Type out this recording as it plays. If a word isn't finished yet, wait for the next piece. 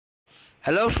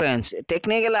Hello friends,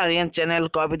 technical Aryan channel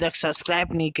को अभी तक सब्सक्राइब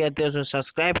नहीं किया तो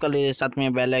सब्सक्राइब कर लीजिए। साथ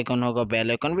में बेल आइकन होगा, बेल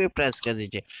आइकन भी प्रेस कर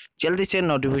दीजिए जल्दी से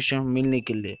नोटिफिकेशन मिलने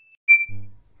के लिए।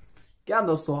 क्या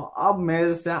दोस्तों, अब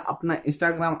मेरे से अपना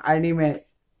इंस्टाग्राम आईडी में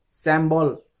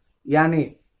सैम्बल यानी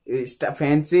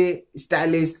फैंसी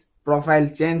स्टाइलिश प्रोफाइल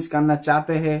चेंज करना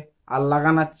चाहते हैं और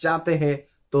लगाना चाहते हैं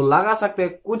तो लगा सकते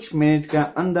हैं। कुछ मिनट के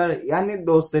अंदर यानी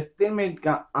 2 से 3 मिनट के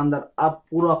अंदर आप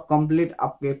पूरा कंप्लीट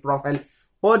आपके प्रोफाइल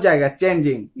हो जाएगा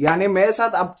चेंजिंग। यानी मेरे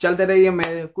साथ आप चलते रहिए,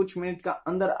 मेरे कुछ मिनट का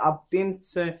अंदर आप 3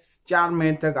 से 4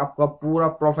 मिनट तक आपका पूरा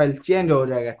प्रोफाइल चेंज हो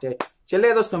जाएगा।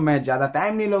 चलिए दोस्तों, मैं ज्यादा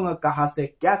टाइम नहीं लूंगा, कहाँ से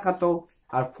क्या करता हूँ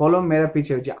और फॉलो मेरे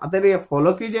पीछे आते रहिए,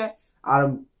 फॉलो कीजिए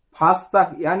और फास्ट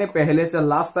तक यानी पहले से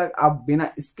लास्ट तक आप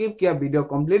बिना स्किप किया वीडियो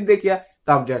कंप्लीट देखिए,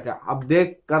 तब जाकर आप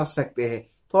देख कर सकते हैं।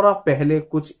 थोड़ा पहले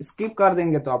कुछ स्किप कर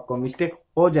देंगे तो आपको मिस्टेक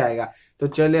हो जाएगा। तो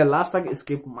चलिए लास्ट तक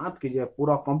स्किप मत कीजिए,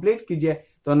 पूरा कंप्लीट कीजिए।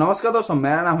 तो नमस्कार दोस्तों,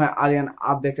 मेरा नाम है आर्यन,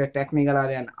 आप देख रहे हैं टेक्निकल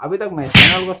आर्यन। अभी तक मेरे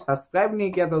चैनल को सब्सक्राइब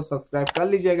नहीं किया तो सब्सक्राइब कर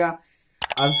लीजिएगा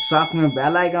और साथ में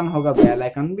बेल आइकन होगा, बेल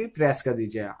आइकन भी प्रेस कर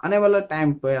दीजिएगा। आने वाला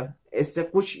टाइम पर इससे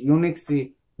कुछ यूनिक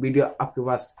सी वीडियो आपके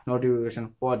पास नोटिफिकेशन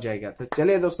पहुंच जाएगा। तो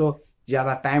चलिए दोस्तों,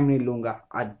 ज्यादा टाइम नहीं लूंगा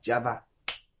आज ज्यादा।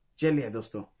 चलिए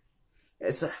दोस्तों,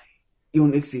 ऐसा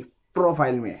यूनिक सी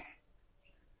प्रोफाइल में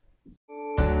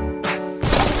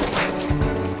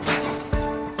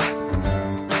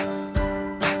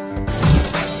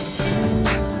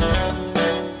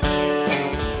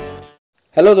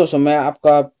हेलो दोस्तों, मैं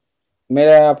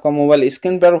आपका मोबाइल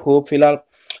स्क्रीन पर हो फिलहाल।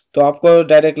 तो आपको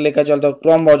डायरेक्ट लेकर चलता हूँ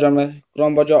क्रोम ब्राउजर में।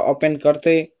 क्रोम ब्राउजर ओपन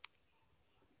करते ही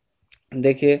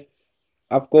देखिए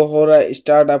आपको हो रहा है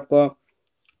स्टार्ट। आपको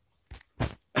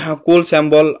कूल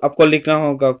सिंबल आपको लिखना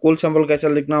होगा। कूल सिंबल कैसे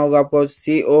लिखना होगा? आपको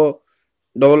COOOL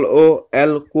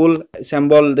कूल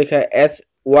सिंबल दिखा है,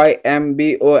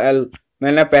 SYMBOL।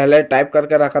 मैंने पहले टाइप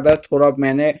करके रखा था, थोड़ा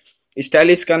मैंने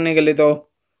स्टाइलिश करने के लिए तो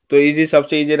इजी,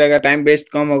 सबसे इजी रहेगा, टाइम वेस्ट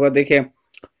कम होगा। देखिए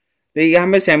यहाँ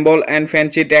में सिंबल एंड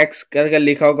फैंसी टैक्स करके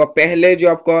लिखा होगा। पहले जो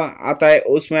आपको आता है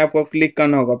उसमें आपको क्लिक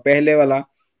करना होगा, पहले वाला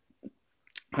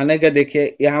आने का।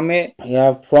 देखिए यहाँ में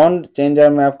या फ्रंट चेंजर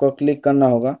में आपको क्लिक करना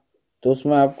होगा। तो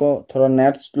उसमें आपको थोड़ा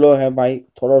नेट स्लो है भाई,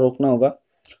 थोड़ा रुकना होगा।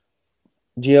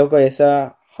 जियो का ऐसा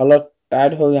हालत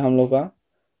टाइट हो गया हम लोग का।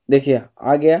 देखिए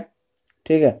आ गया,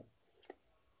 ठीक है।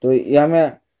 तो यहाँ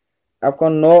में आपको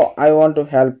no I want to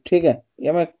help, ठीक है,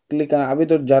 यहाँ में क्लिक करना। अभी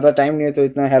तो ज़्यादा टाइम नहीं है तो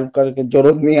इतना हेल्प करके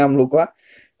जरूरत नहीं है हम लोग का।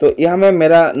 तो यहाँ में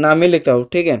मेरा नाम ही लिखता हूँ,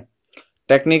 ठीक है,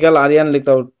 टेक्निकल आर्यन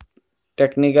लिखता हूँ।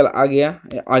 टेक्निकल आ गया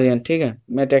आर्यन, ठीक है,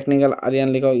 मैं टेक्निकल आर्यन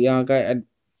लिखा हूँ। यहाँ का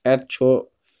एड छो।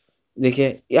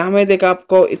 देखिए यहाँ में देखा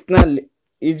आपको इतना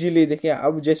इजीली। देखिए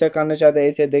अब जैसे करना चाहते हैं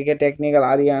ऐसे, देखिए टेक्निकल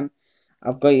आर्यन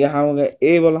आपका यहाँ हो गया।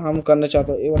 ए वाला हम करना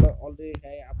चाहते हो, ए वाला ऑलरेडी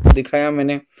है, आपको दिखाया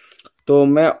मैंने। तो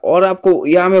मैं और आपको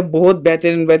यहाँ में बहुत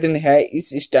बेहतरीन बेहतरीन है, इस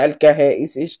स्टाइल का है,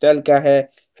 इस स्टाइल का है,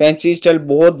 फैंसी स्टाइल,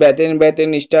 बहुत बेहतरीन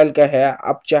बेहतरीन स्टाइल का है।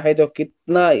 आप चाहे तो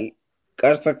कितना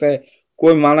कर सकते हैं,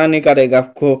 कोई मना नहीं करेगा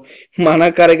आपको। मना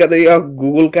करेगा तो यह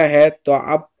गूगल का है। तो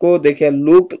आपको देखिए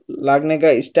लुक लगने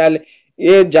का स्टाइल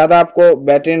ये ज्यादा आपको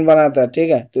बेहतरीन बनाता है, ठीक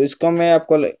है। तो इसको मैं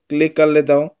आपको क्लिक कर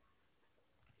लेता हूँ।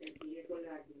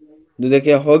 तो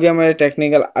देखिए हो गया, मेरे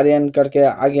टेक्निकल आर्यन करके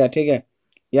आ गया, ठीक है।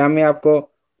 यहाँ मैं आपको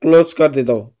क्लोज कर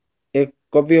देता हूँ, एक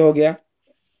कॉपी हो गया।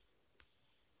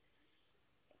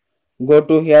 Go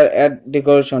to hair add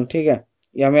decoration, ठीक है,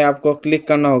 यहाँ में आपको क्लिक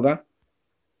करना होगा।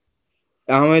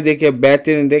 यहाँ में देखिए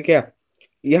बेहतरीन, देखिए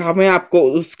यहाँ में आपको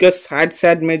उसके साइड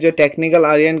साइड में जो टेक्निकल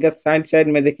आर्यन का साइड साइड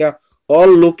में देखिए ऑल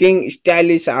लुकिंग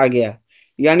स्टाइलिश आ गया,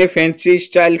 यानी फैंसी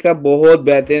स्टाइल का बहुत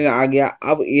बेहतरीन आ गया।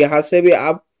 अब यहाँ से भी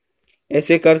आप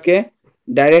ऐसे करके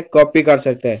डायरेक्ट कॉपी कर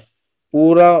सकते हैं,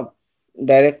 पूरा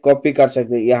डायरेक्ट कॉपी कर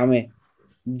सकते हैं। यहाँ में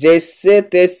जैसे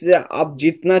तैसे आप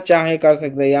जितना चाहे कर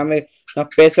सकते हैं। यहाँ में ना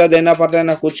पैसा देना पड़ता है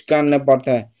ना कुछ करना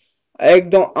पड़ता है,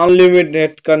 एकदम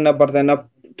अनलिमिटेड करना पड़ता है। ना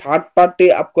थर्ड पार्टी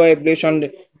आपको एप्लीकेशन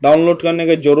डाउनलोड करने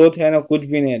की जरूरत है, ना कुछ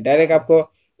भी नहीं है। डायरेक्ट आपको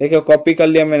देखिए कॉपी कर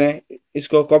लिया मैंने।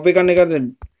 इसको कॉपी करने का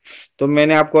तो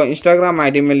मैंने आपको इंस्टाग्राम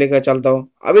आईडी में लेकर चलता हूँ।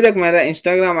 अभी तक मेरा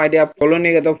इंस्टाग्राम आईडी आप फॉलो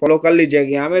नहीं किया तो फॉलो कर लीजिएगा।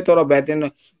 यहाँ में थोड़ा बेहतरीन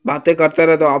बातें करते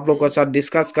रहते हो, आप लोग के साथ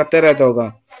डिस्कस करते रहते होगा,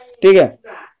 ठीक है।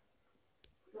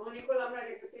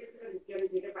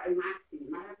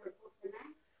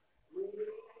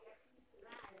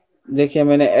 देखिए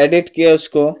मैंने एडिट किया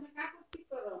उसको,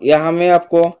 यहाँ में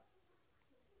आपको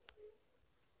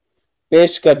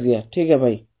पेस्ट कर दिया, ठीक है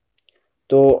भाई।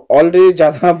 तो ऑलरेडी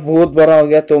ज्यादा बहुत बड़ा हो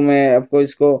गया तो मैं आपको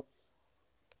इसको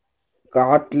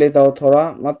काट लेता हूँ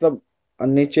थोड़ा, मतलब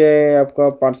नीचे आपका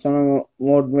पर्सनल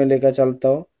मोड में लेकर चलता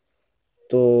हूँ।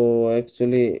 तो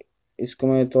एक्चुअली इसको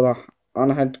मैं थोड़ा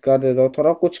अनहाइड कर देता हूँ,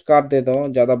 थोड़ा कुछ काट देता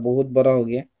हूँ, ज्यादा बहुत बड़ा हो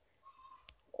गया।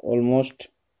 ऑलमोस्ट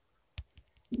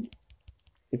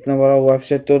इतना बड़ा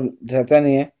वेबसाइट तो रहता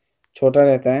नहीं है, छोटा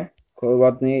रहता है, कोई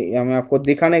बात नहीं। यहाँ मैं आपको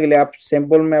दिखाने के लिए, आप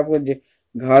सैंपल में आपको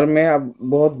घर में आप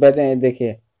बहुत बेहतर है।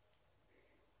 देखिए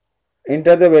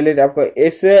इंटर द वैलिड, आपको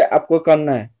ऐसे आपको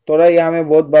करना है। थोड़ा यहाँ में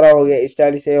बहुत बड़ा हो गया,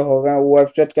 स्टाइलिश से होगा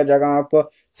वेबसाइट का जगह आपको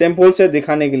सिंपल से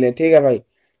दिखाने के लिए, ठीक है भाई।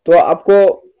 तो आपको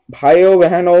भाई हो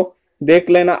बहन हो देख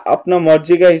लेना, अपना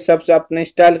मर्जी के हिसाब से अपने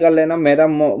स्टाइल कर लेना। मेरा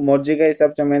मर्जी के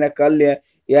हिसाब से मैंने कर लिया,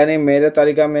 यानी मेरे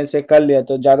तरीका में से कर लिया,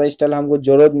 तो ज्यादा स्टाइल हमको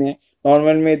जरूरत नहीं है,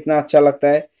 नॉर्मल में इतना अच्छा लगता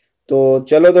है। तो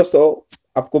चलो दोस्तों,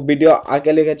 आपको वीडियो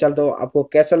आगे लेके चलता हूँ। आपको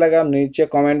कैसा लगा नीचे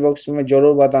कमेंट बॉक्स में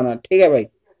जरूर बताना, ठीक है भाई।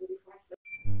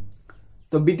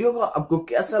 तो वीडियो को आपको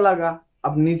कैसा लगा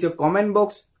आप नीचे कमेंट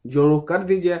बॉक्स जरूर कर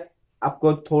दीजिए।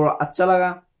 आपको थोड़ा अच्छा लगा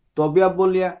तो भी आप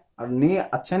बोलिए, और नहीं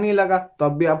अच्छा नहीं लगा तो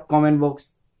भी आप कमेंट बॉक्स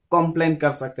कंप्लेन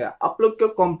कर सकते हैं। आप लोग को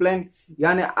कंप्लेन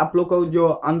यानी आप लोग को जो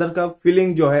अंदर का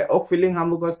फीलिंग जो है वो फीलिंग हम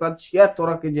लोग के साथ शेयर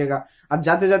थोड़ा कीजिएगा, और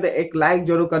जाते जाते एक लाइक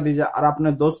जरूर कर दीजिए, और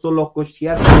अपने दोस्तों लोग को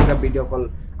शेयर करिएगा। वीडियो कॉल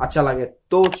अच्छा लगे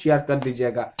तो शेयर कर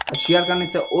दीजिएगा। शेयर करने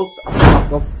से उस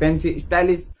आपको फैंसी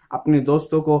स्टाइलिश अपने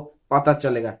दोस्तों को पता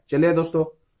चलेगा। चलिए दोस्तों,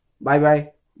 बाय बाय,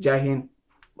 जय हिंद,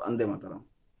 वंदे मातरम।